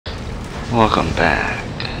Welcome back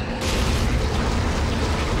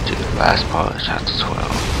to the last part of chapter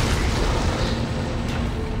 12.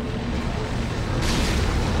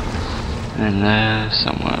 And there,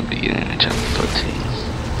 somewhere beginning of chapter 13.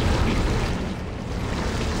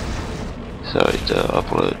 Sorry, the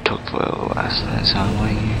upload took forever last night, so I'm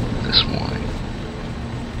waiting this morning.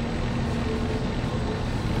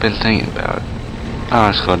 Been thinking about it. I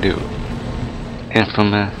was gonna do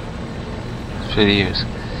Infamous videos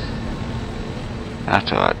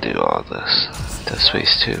after I do all this. Dead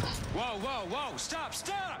Space 2. Whoa, stop!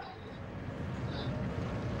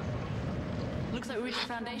 Looks like we reached the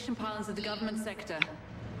foundation pylons of the government sector.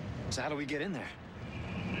 So how do we get in there?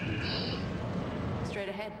 Straight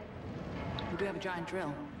ahead. We do have a giant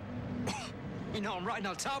drill. You know I'm riding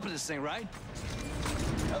on top of this thing, right?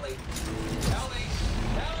 Ellie!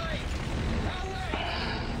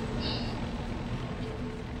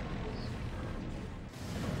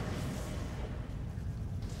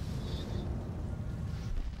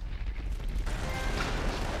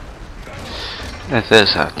 If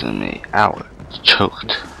this happened to me, I would have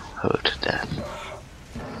choked her to death.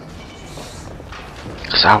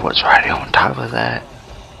 Cause I was right on top of that.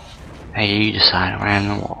 And you decided to ran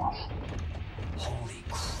the wall. Holy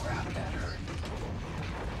crap, that hurt.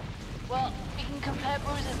 Well, we can compare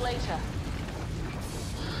bruises later.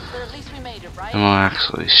 But at least we made it, right? And well,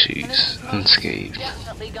 actually, she's unscathed.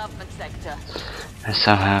 Definitely government sector. And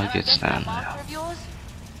somehow And gets I down think that marker there. of yours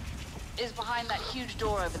is behind that huge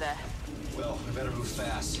door over there. Well, we better move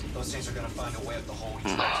fast. Those things are gonna find a way up the hole we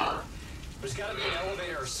tried. There's gotta be an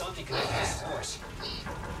elevator or something connected to this force.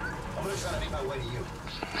 I'm gonna try to make my way to you.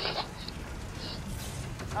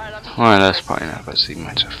 Alright, I'll Well, that's probably not gonna see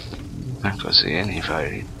much of. Not gonna see any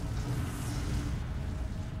fighting.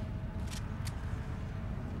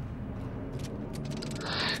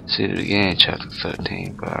 See it again in chapter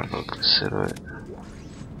 13, but I'll go consider it.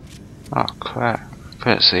 Oh crap. I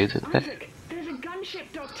couldn't save it there. Isaac, there's a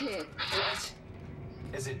gunship docked here. What?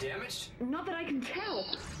 Is it damaged? Not that I can tell.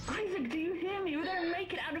 Isaac, do you hear me? We don't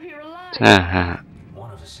make it out of here alive.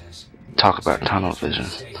 One of us is. Talk about tunnel vision.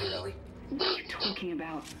 Stay here, Ellie. What are you talking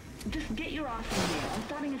about? Just get your ass in here. I'm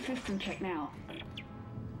starting a system check now.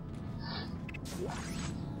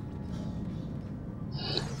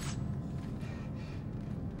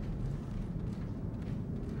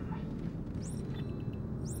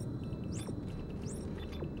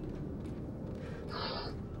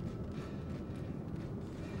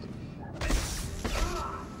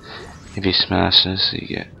 If you smash this, you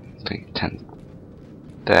get like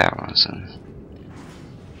 10,000.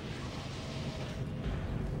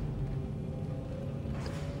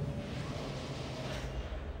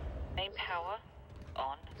 Main power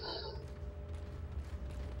on.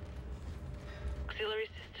 Auxiliary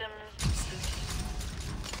systems.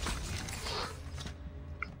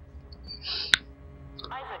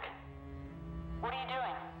 Isaac, what are you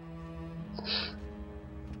doing?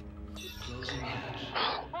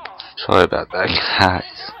 Sorry about that, guys.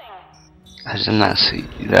 I did not see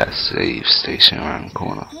that save station around the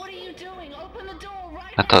corner. What are you doing? Open the door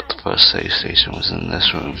right I thought the first save station was in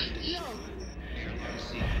this room.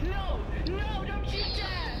 No, don't you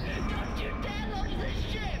dare! Don't you dare launch the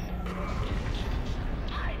ship!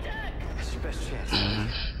 Isaac! That's your best chance.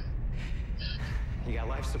 You got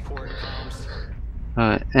life support, comms.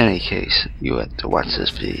 In any case, you have to watch this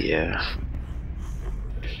video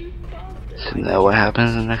to know what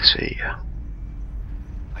happens in the next video.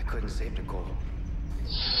 I couldn't save Nicole,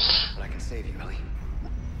 but I can save you, Ellie.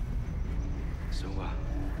 So, bye.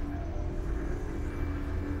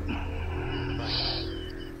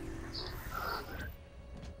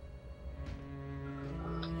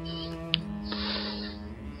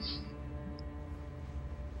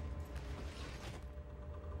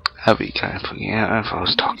 I'd be kind of freaking out if I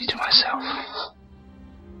was talking to myself.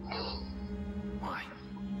 Why?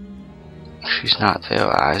 She's not there,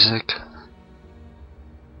 Isaac.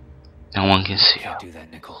 No one can see her Do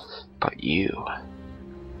that, Nicole. but you.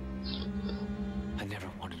 I never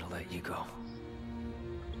wanted to let you go.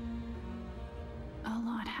 A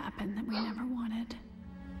lot happened that we never wanted.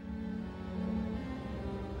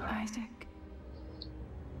 Isaac,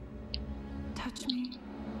 touch me,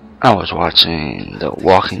 I was watching The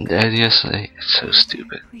Walking Dead yesterday. It's so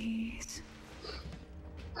stupid. please.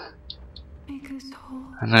 Make us whole.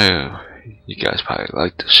 I know you guys probably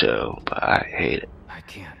like the show, but I hate it. I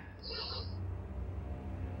can't.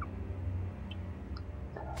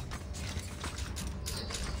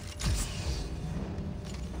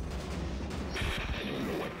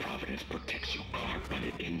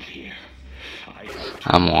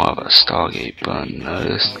 I'm more of a Stargate Burn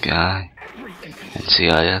Notice guy and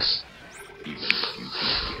CIS.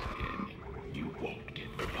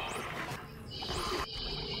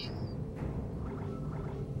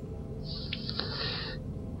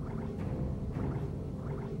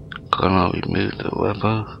 reboot the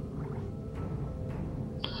weapon.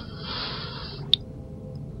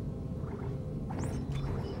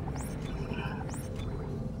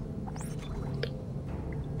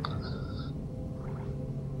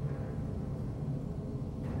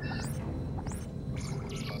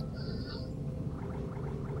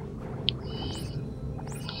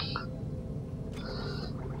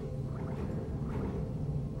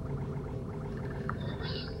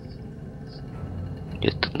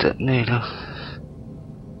 Get the detonator.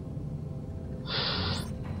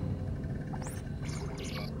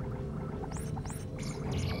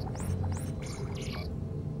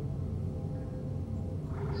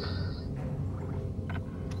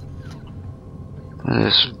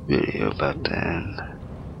 This video about to end.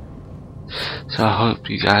 So I hope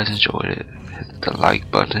you guys enjoyed it. Hit the like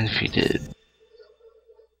button if you did.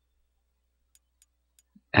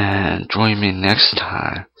 And join me next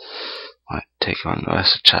time when I take on the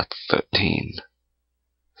rest of chapter 13.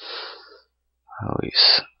 At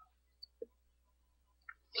least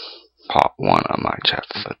part 1 of my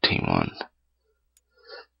chapter 13 one.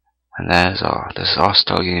 And that is all. This is all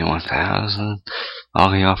Star Game 1000.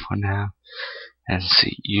 Logging off for now. And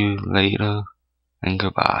see you later. And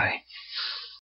goodbye.